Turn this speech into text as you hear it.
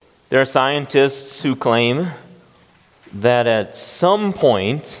There are scientists who claim that at some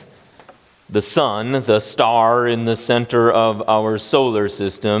point, the sun, the star in the center of our solar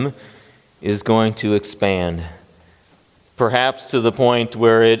system, is going to expand. Perhaps to the point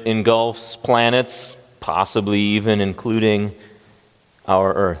where it engulfs planets, possibly even including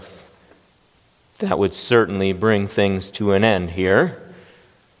our Earth. That would certainly bring things to an end here.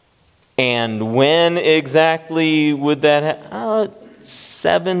 And when exactly would that happen?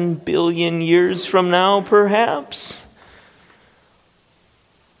 7 billion years from now, perhaps?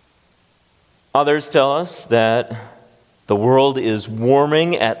 Others tell us that the world is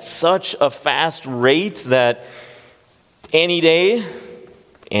warming at such a fast rate that any day,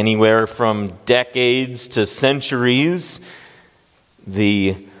 anywhere from decades to centuries,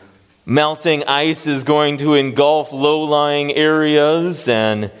 the melting ice is going to engulf low-lying areas,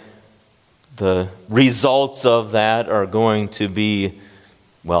 and the results of that are going to be,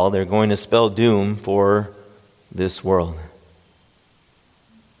 well, they're going to spell doom for this world.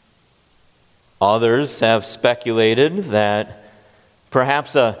 Others have speculated that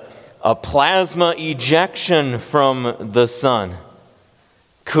perhaps a plasma ejection from the sun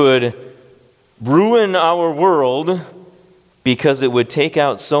could ruin our world because it would take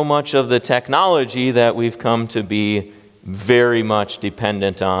out so much of the technology that we've come to be very much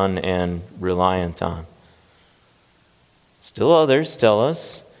dependent on and reliant on. Still others tell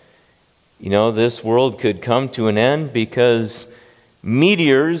us, this world could come to an end because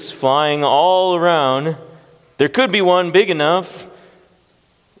meteors flying all around, there could be one big enough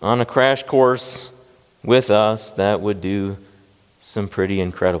on a crash course with us that would do some pretty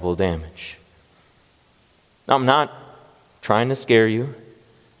incredible damage. Now, I'm not trying to scare you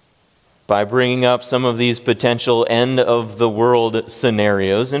by bringing up some of these potential end-of-the-world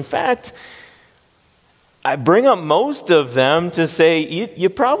scenarios. In fact, I bring up most of them to say you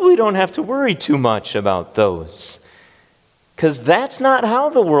probably don't have to worry too much about those, because that's not how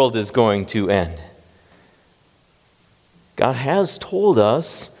the world is going to end. God has told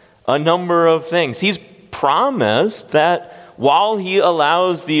us a number of things. He's promised that while He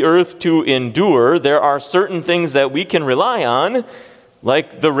allows the earth to endure, there are certain things that we can rely on,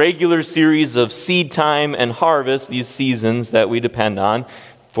 like the regular series of seed time and harvest, these seasons that we depend on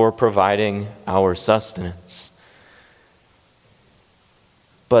for providing our sustenance.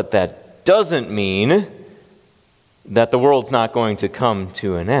 But that doesn't mean that the world's not going to come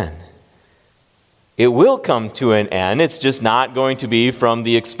to an end. It will come to an end. It's just not going to be from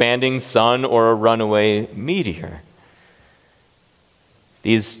the expanding sun or a runaway meteor.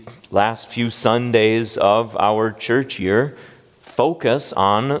 These last few Sundays of our church year focus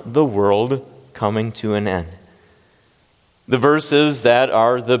on the world coming to an end. The verses that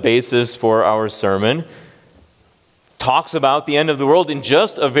are the basis for our sermon talks about the end of the world in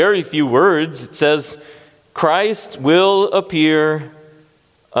just a very few words. It says, Christ will appear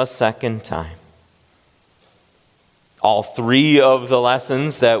a second time. All three of the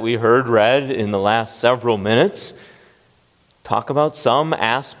lessons that we heard read in the last several minutes talk about some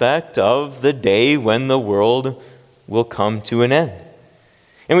aspect of the day when the world will come to an end.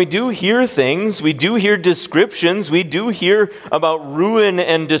 And we do hear things, we do hear descriptions, we do hear about ruin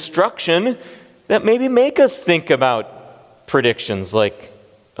and destruction that maybe make us think about predictions like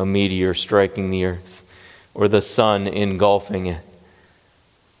a meteor striking the earth or the sun engulfing it.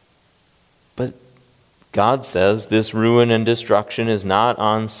 But God says this ruin and destruction is not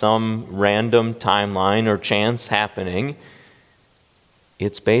on some random timeline or chance happening.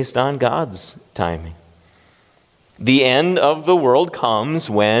 It's based on God's timing. The end of the world comes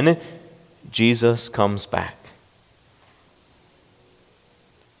when Jesus comes back.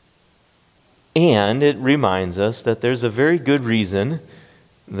 And it reminds us that there's a very good reason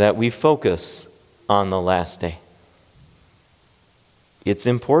that we focus on the last day. It's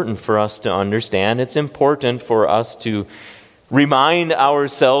important for us to understand. It's important for us to remind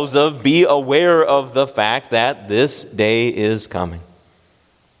ourselves of, be aware of the fact that this day is coming.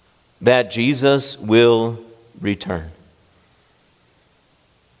 That Jesus will return.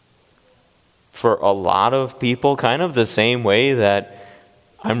 For a lot of people, kind of the same way that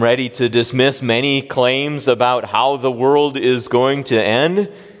I'm ready to dismiss many claims about how the world is going to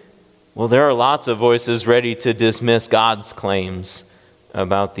end, well, there are lots of voices ready to dismiss God's claims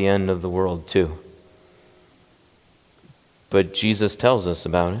about the end of the world too. But Jesus tells us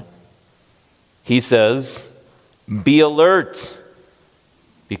about it. He says, be alert,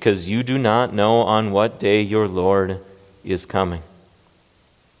 because you do not know on what day your Lord is coming.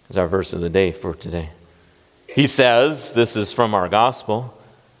 Is our verse of the day for today. He says, this is from our gospel,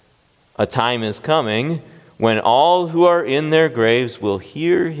 a time is coming when all who are in their graves will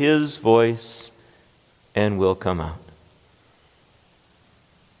hear his voice and will come out.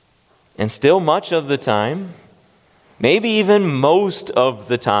 And still much of the time, maybe even most of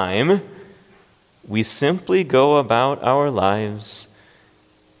the time, we simply go about our lives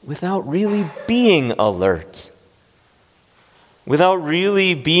without really being alert, without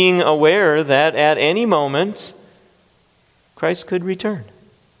really being aware that at any moment Christ could return,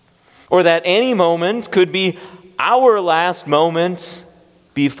 or that any moment could be our last moment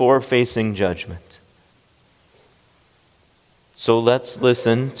before facing judgment. So let's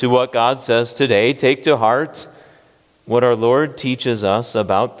listen to what God says today. Take to heart what our Lord teaches us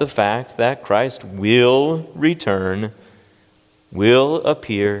about the fact that Christ will return, will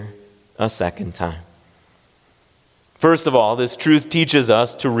appear a second time. First of all, this truth teaches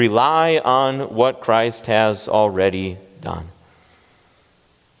us to rely on what Christ has already done.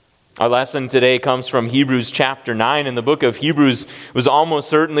 Our lesson today comes from Hebrews chapter 9, and the book of Hebrews was almost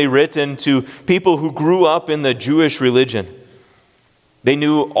certainly written to people who grew up in the Jewish religion. They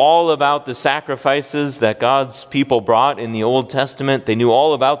knew all about the sacrifices that God's people brought in the Old Testament. They knew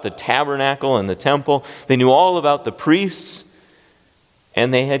all about the tabernacle and the temple. They knew all about the priests,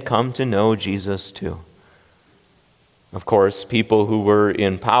 and they had come to know Jesus too. Of course, people who were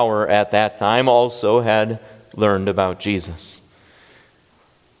in power at that time also had learned about Jesus.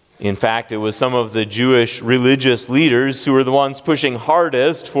 In fact, it was some of the Jewish religious leaders who were the ones pushing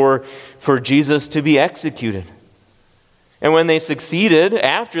hardest for Jesus to be executed. And when they succeeded,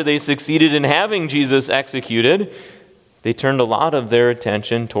 after they succeeded in having Jesus executed, they turned a lot of their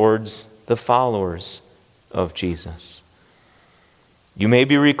attention towards the followers of Jesus. You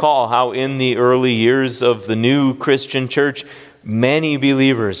maybe recall how in the early years of the new Christian church, many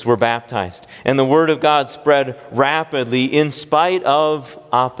believers were baptized, and the Word of God spread rapidly in spite of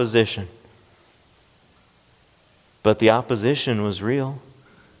opposition. But the opposition was real.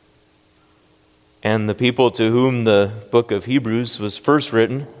 And the people to whom the book of Hebrews was first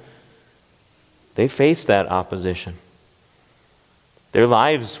written, they faced that opposition. Their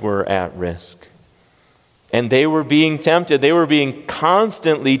lives were at risk. And they were being tempted, they were being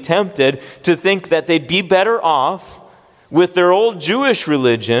constantly tempted to think that they'd be better off with their old Jewish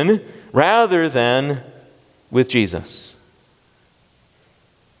religion rather than with Jesus.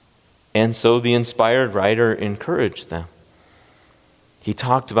 And so the inspired writer encouraged them. He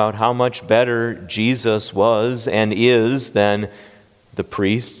talked about how much better Jesus was and is than the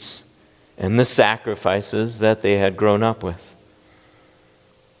priests and the sacrifices that they had grown up with.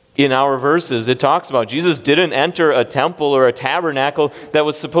 In our verses, it talks about Jesus didn't enter a temple or a tabernacle that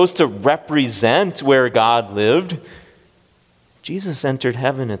was supposed to represent where God lived. Jesus entered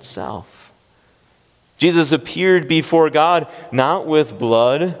heaven itself. Jesus appeared before God not with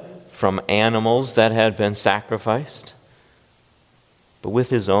blood from animals that had been sacrificed, but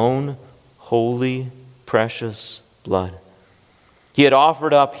with his own holy, precious blood. He had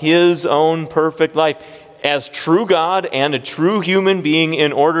offered up his own perfect life as true God and a true human being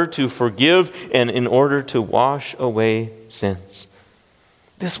in order to forgive and in order to wash away sins.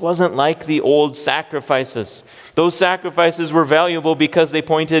 This wasn't like the old sacrifices. Those sacrifices were valuable because they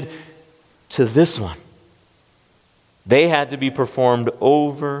pointed to this one. They had to be performed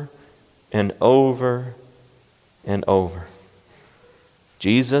over and over and over.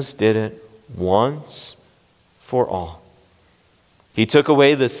 Jesus did it once for all. He took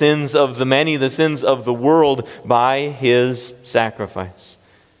away the sins of the many, the sins of the world, by his sacrifice.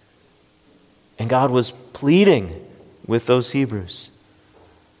 And God was pleading with those Hebrews.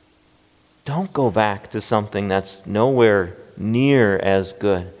 Don't go back to something that's nowhere near as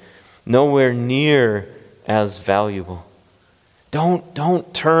good, nowhere near as valuable.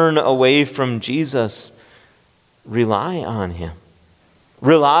 Don't turn away from Jesus. Rely on him.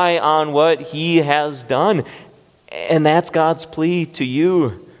 Rely on what he has done. And that's God's plea to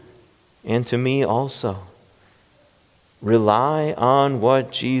you and to me also. Rely on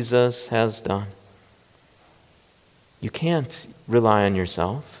what Jesus has done. You can't rely on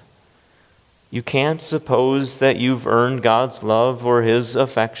yourself. You can't suppose that you've earned God's love or his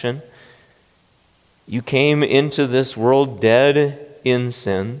affection. You came into this world dead in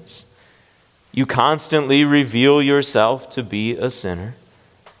sins. You constantly reveal yourself to be a sinner.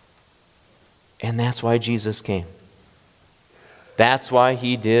 And that's why Jesus came. That's why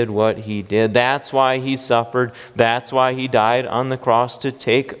he did what he did. That's why he suffered. That's why he died on the cross, to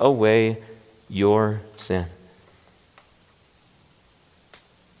take away your sin.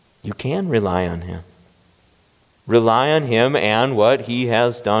 You can rely on him. Rely on him and what he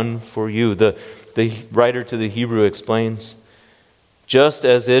has done for you. The writer to the Hebrew explains, Just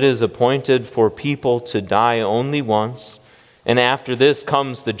as it is appointed for people to die only once, and after this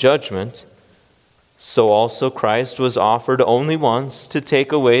comes the judgment, so also Christ was offered only once to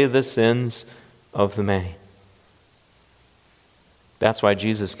take away the sins of the many. That's why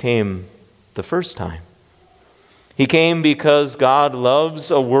Jesus came the first time. He came because God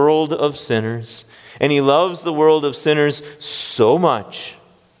loves a world of sinners, and He loves the world of sinners so much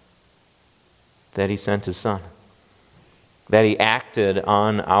that He sent His Son, that He acted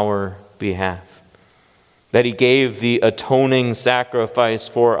on our behalf, that He gave the atoning sacrifice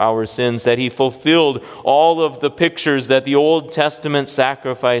for our sins, that He fulfilled all of the pictures that the Old Testament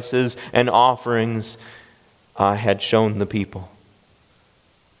sacrifices and offerings had shown the people.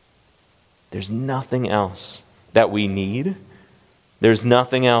 There's nothing else that we need. There's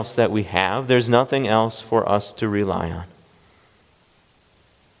nothing else that we have. There's nothing else for us to rely on.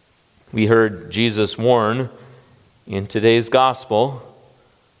 We heard Jesus warn in today's gospel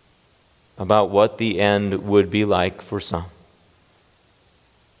about what the end would be like for some.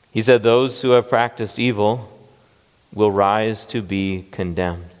 He said, "Those who have practiced evil will rise to be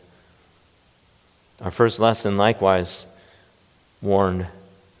condemned." Our first lesson likewise warned,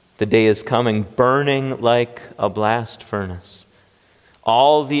 the day is coming, burning like a blast furnace.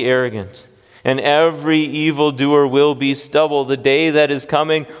 All the arrogant and every evildoer will be stubble. The day that is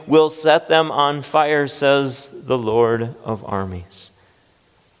coming will set them on fire, says the Lord of armies.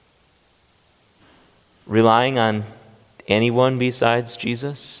 Relying on anyone besides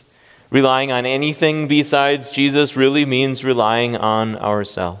Jesus, relying on anything besides Jesus really means relying on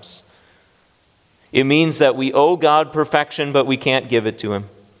ourselves. It means that we owe God perfection, but we can't give it to Him.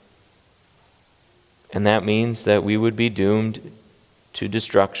 And that means that we would be doomed to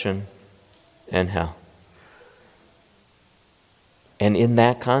destruction and hell. And in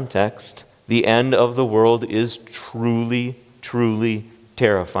that context, the end of the world is truly, truly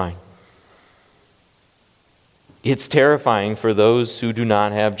terrifying. It's terrifying for those who do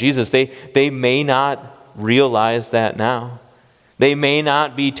not have Jesus. They may not realize that now. They may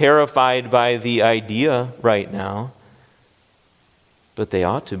not be terrified by the idea right now, but they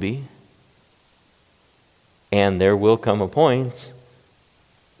ought to be. And there will come a point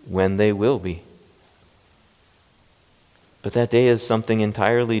when they will be. But that day is something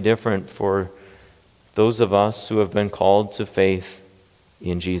entirely different for those of us who have been called to faith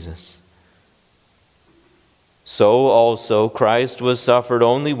in Jesus. So also Christ was suffered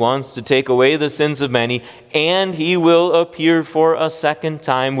only once to take away the sins of many, and He will appear for a second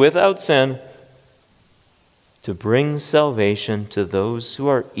time without sin to bring salvation to those who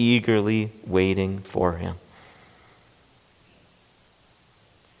are eagerly waiting for Him.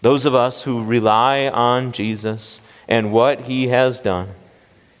 Those of us who rely on Jesus and what He has done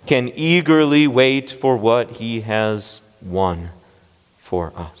can eagerly wait for what He has won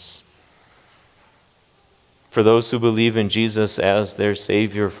for us. For those who believe in Jesus as their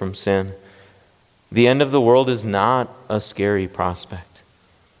Savior from sin, the end of the world is not a scary prospect.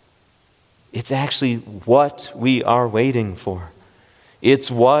 It's actually what we are waiting for.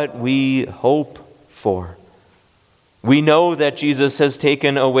 It's what we hope for. We know that Jesus has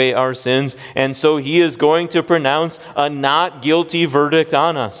taken away our sins, and so He is going to pronounce a not guilty verdict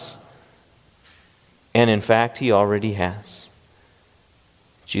on us. And in fact, He already has.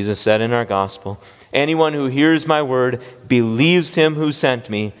 Jesus said in our gospel, "Anyone who hears my word, believes Him who sent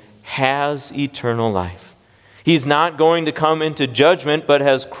me, has eternal life." He's not going to come into judgment, but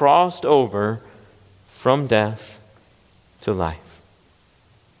has crossed over from death to life.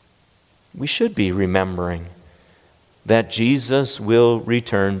 We should be remembering that Jesus will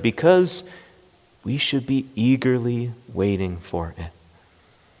return because we should be eagerly waiting for it.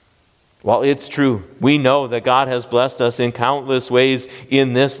 While it's true, we know that God has blessed us in countless ways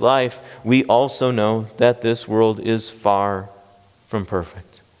in this life, we also know that this world is far from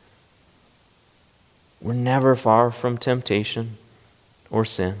perfect. We're never far from temptation or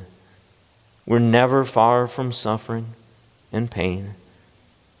sin. We're never far from suffering and pain.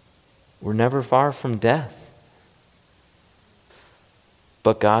 We're never far from death.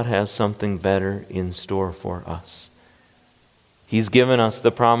 But God has something better in store for us. He's given us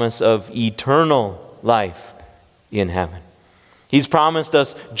the promise of eternal life in heaven. He's promised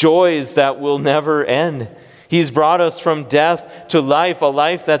us joys that will never end. He's brought us from death to life, a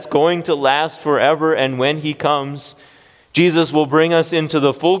life that's going to last forever. And when He comes, Jesus will bring us into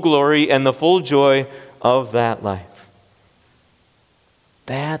the full glory and the full joy of that life.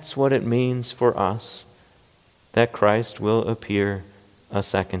 That's what it means for us that Christ will appear a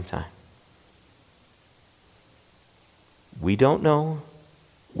second time. We don't know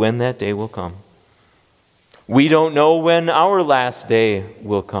when that day will come. We don't know when our last day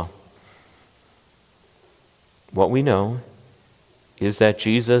will come. What we know is that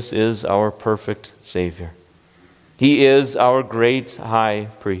Jesus is our perfect Savior. He is our great high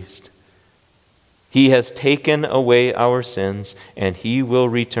priest. He has taken away our sins, and He will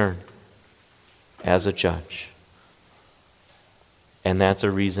return as a judge. And that's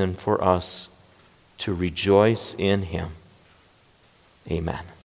a reason for us to rejoice in Him. Amen.